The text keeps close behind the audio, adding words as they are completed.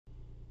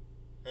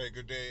Hey,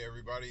 good day,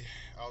 everybody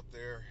out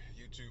there,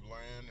 YouTube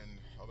land and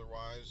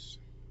otherwise.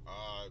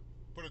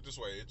 Put it this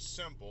way: it's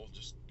simple.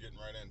 Just getting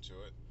right into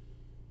it.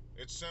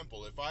 It's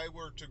simple. If I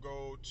were to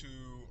go to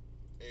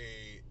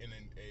a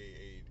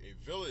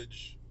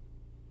village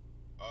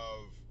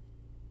of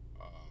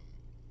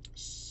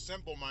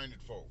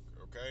simple-minded folk,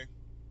 okay,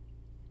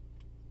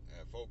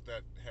 folk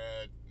that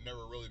had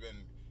never really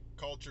been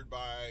cultured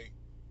by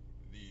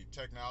the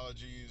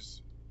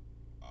technologies,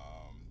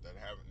 that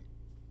haven't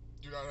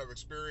do not have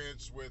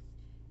experience with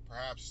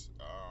perhaps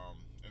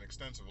an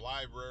extensive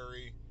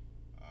library,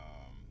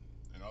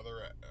 and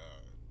other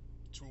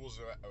tools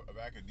of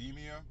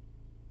academia.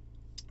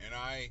 And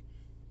I,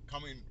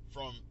 coming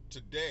from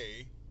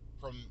today,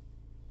 from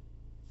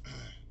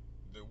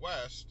the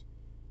West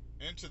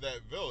into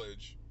that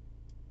village,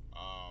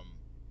 um,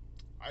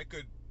 I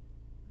could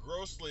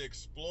grossly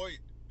exploit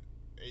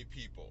a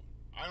people.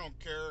 I don't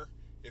care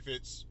if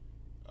it's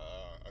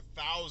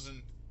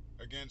 1,000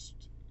 against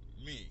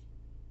me.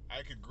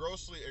 I could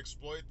grossly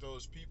exploit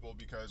those people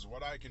because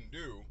what I can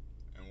do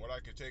and what I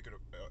could take an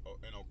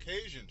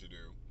occasion to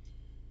do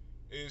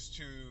is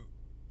to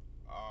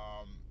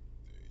um,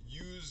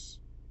 use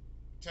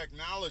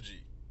technology,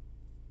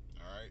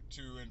 all right,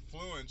 to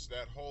influence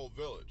that whole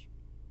village.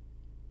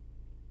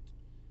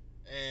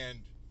 And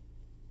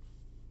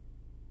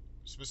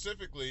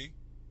specifically,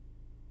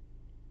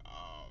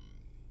 um,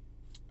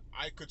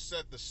 I could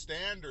set the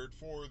standard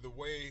for the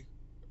way,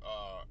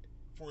 uh,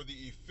 for the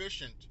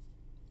efficient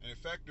and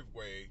effective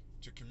way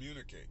to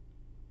communicate.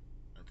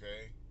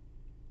 Okay,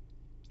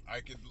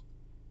 I could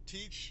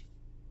teach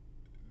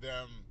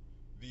them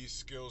these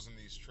skills and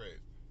these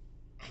trades.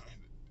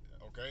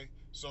 Okay,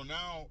 so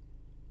now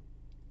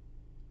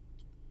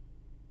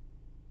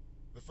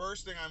the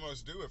first thing I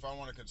must do if I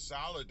want to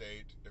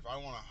consolidate, if I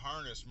want to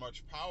harness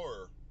much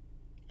power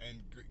and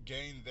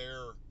gain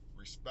their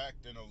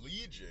respect and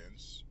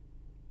allegiance,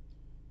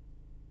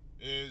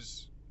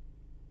 is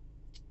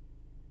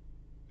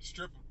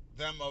strip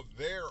them of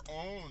their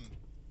own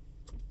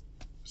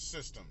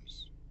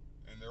systems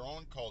and their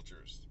own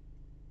cultures,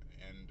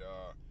 and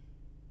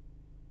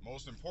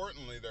most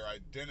importantly, their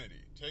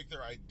identity. Take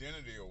their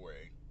identity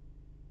away,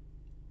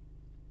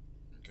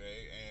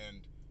 okay,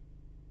 and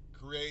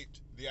create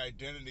the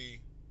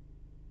identity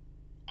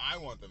I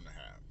want them to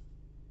have.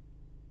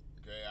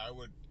 Okay, I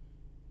would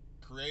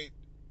create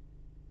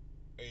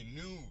a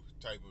new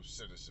type of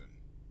citizen,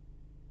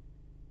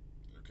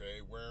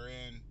 okay,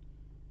 wherein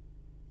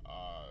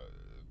uh,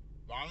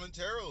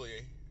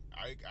 voluntarily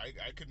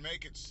I could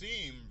make it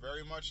seem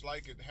very much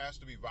like it has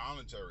to be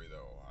voluntary,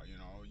 though.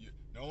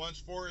 No one's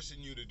forcing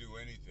you to do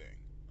anything,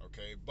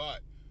 okay, but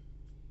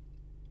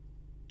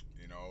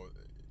you know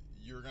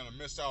you're gonna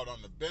miss out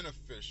on the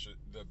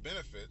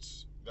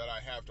benefits that I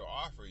have to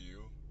offer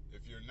you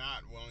if you're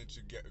not willing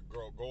to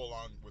go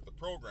along with the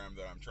program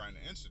that I'm trying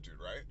to institute,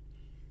 right?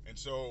 And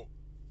so,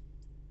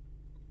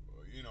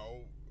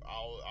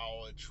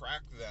 I'll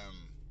attract them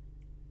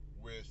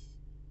with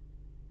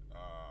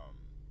um,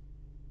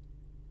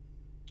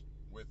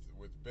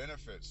 with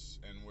benefits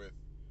and with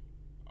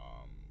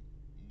um,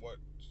 what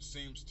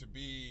seems to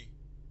be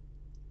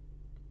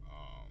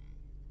um,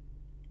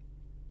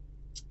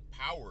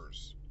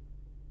 powers.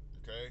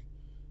 Okay,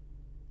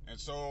 and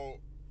so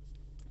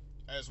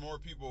as more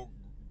people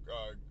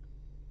uh,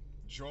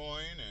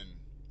 join and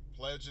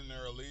pledge in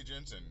their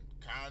allegiance and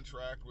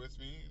contract with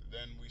me,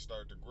 then we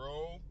start to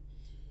grow,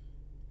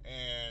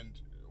 and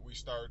we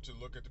start to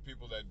look at the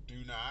people that do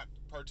not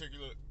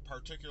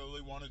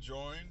particularly want to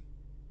join,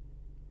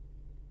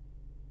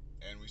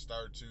 and we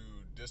start to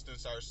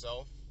distance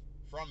ourselves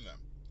from them.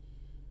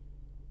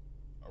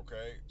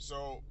 Okay,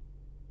 so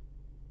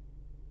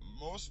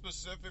most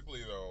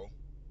specifically, though,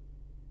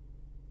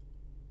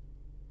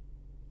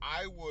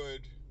 I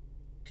would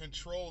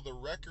control the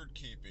record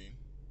keeping.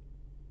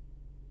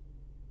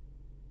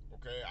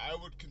 Okay, I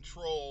would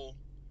control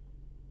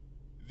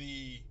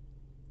the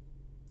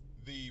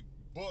the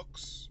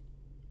books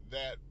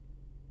that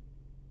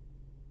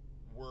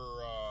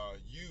were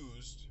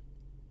used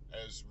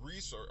as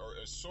resource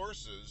or as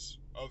sources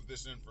of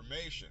this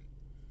information.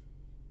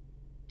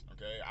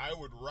 Okay, I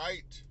would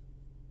write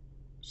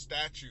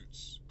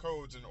statutes,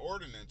 codes, and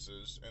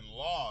ordinances and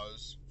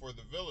laws for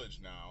the village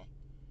now,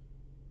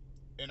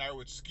 and I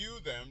would skew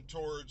them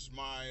towards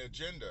my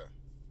agenda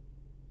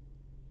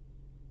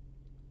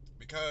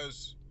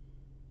because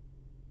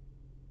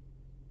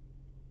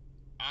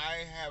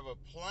I have a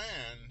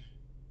plan,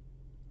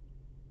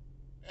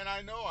 and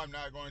I know I'm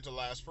not going to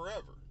last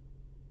forever.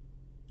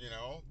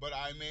 But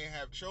I may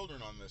have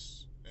children on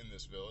this in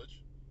this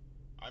village.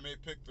 I may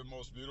pick the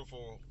most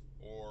beautiful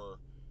or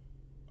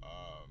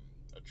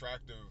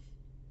attractive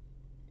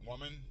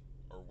woman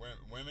or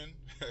women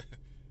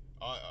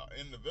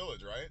in the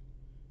village, right?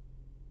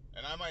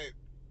 And I might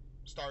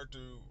start to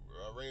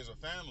raise a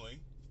family,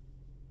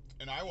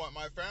 and I want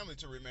my family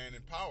to remain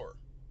in power,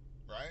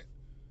 right?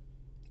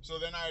 So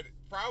then I'd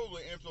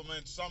probably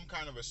implement some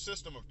kind of a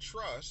system of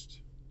trust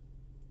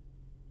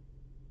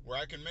where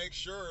I can make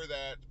sure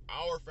that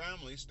our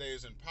family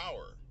stays in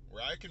power,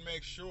 where I can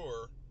make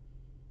sure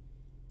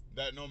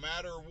that no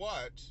matter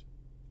what,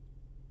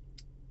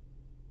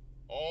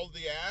 all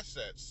the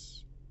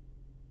assets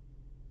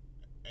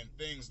and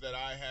things that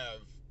I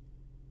have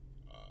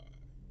uh,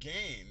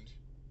 gained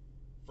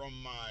from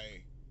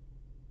my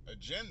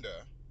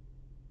agenda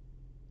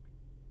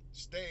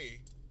stay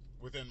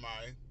within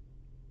my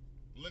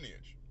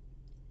lineage,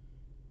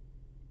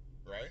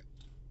 right?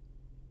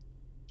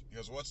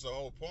 Because what's the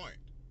whole point?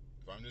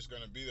 If I'm just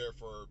going to be there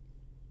for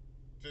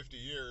 50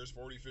 years,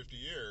 40, 50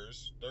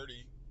 years, 30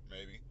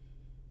 maybe,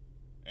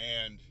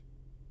 and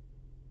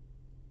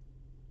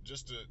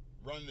just to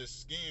run this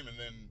scheme and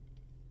then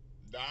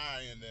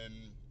die and then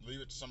leave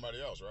it to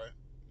somebody else, right?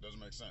 Doesn't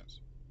make sense.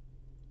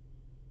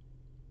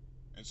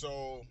 And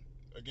so,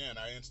 again,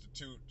 I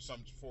institute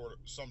some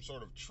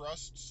sort of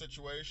trust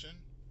situation.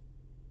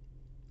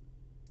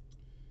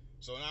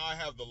 So now I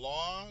have the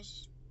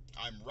laws.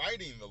 I'm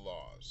writing the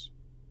laws.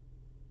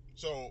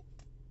 So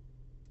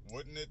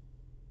wouldn't it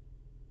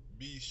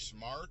be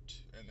smart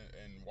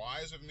and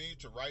wise of me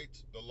to write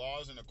the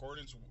laws in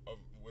accordance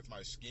with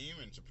my scheme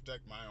and to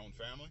protect my own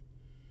family?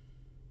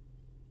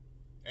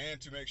 And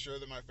to make sure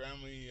that my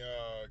family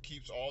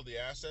keeps all the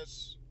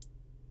assets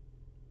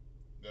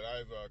that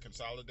I've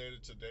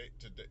consolidated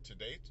to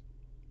date?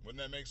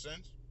 Wouldn't that make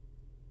sense?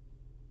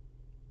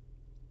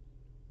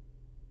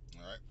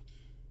 All right.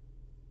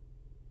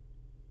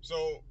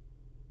 So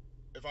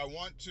if I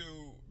want to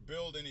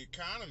build an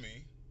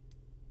economy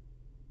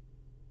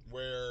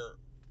where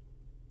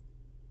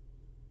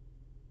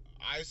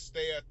I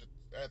stay at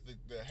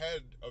the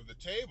head of the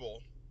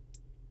table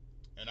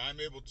and I'm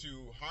able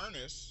to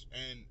harness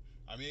and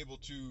I'm able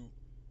to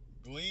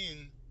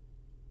glean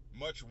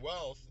much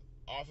wealth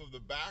off of the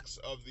backs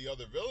of the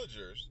other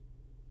villagers,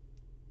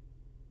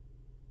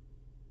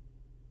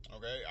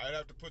 okay, I'd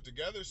have to put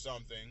together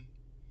something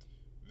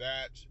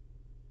that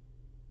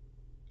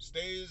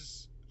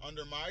stays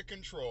under my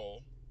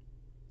control,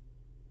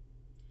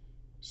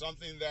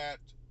 something that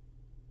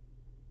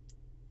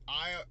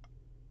I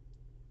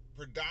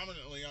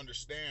predominantly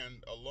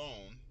understand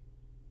alone.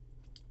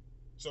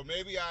 So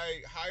maybe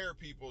I hire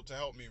people to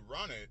help me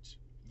run it,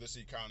 this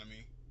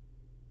economy,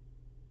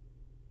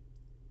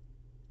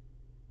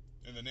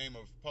 in the name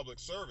of public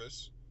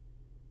service,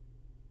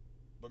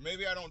 but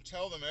maybe I don't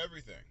tell them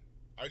everything.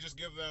 I just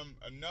give them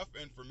enough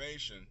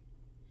information,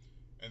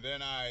 and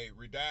then I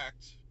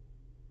redact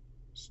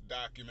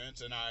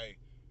documents, and I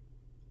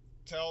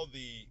tell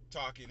the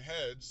talking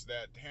heads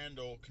that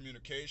handle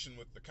communication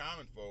with the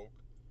common folk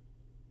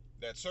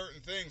that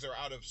certain things are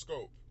out of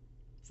scope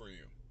for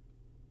you.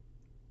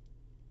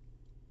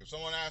 If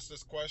someone asks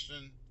this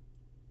question,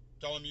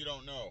 tell them you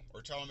don't know,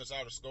 or tell them it's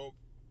out of scope,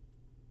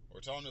 or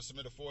tell them to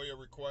submit a FOIA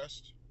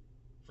request,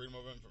 Freedom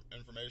of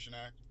Information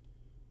Act,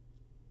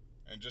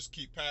 and just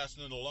keep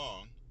passing it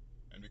along.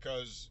 And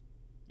because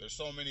there's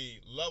so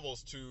many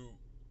levels to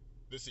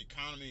this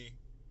economy,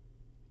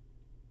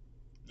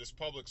 this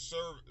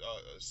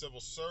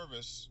civil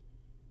service,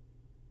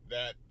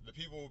 that the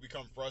people will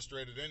become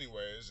frustrated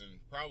anyways and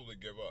probably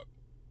give up,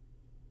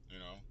 you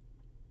know.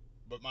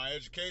 But my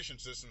education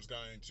system is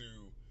going to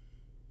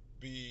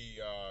be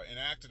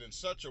enacted in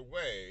such a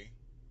way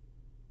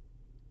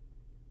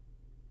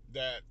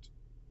that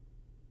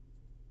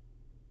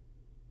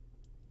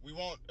we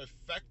won't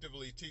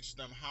effectively teach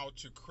them how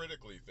to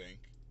critically think.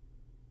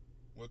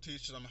 We'll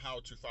teach them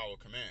how to follow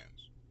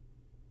commands.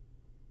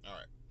 All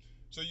right.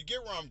 So you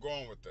get where I'm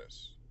going with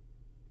this.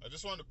 I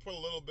just wanted to put a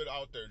little bit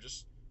out there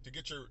just to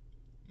get your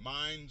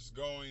minds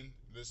going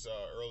this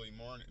early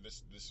morning,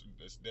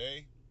 this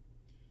day.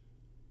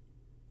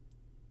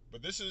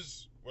 But this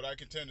is what I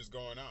contend is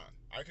going on.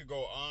 I could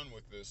go on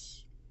with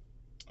this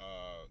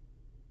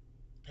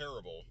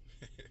parable,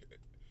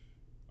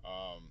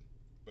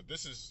 but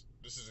this is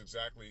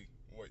exactly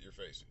what you're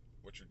facing,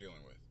 what you're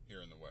dealing with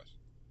here in the West,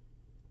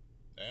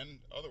 and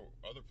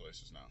other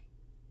places now.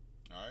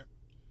 All right,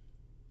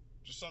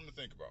 just something to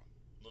think about.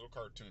 A little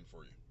cartoon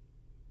for you.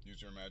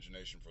 Use your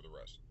imagination for the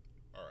rest.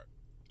 All right.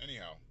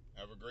 Anyhow,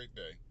 have a great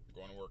day. I'm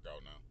going to work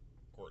out now.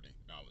 Courtney,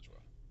 knowledge.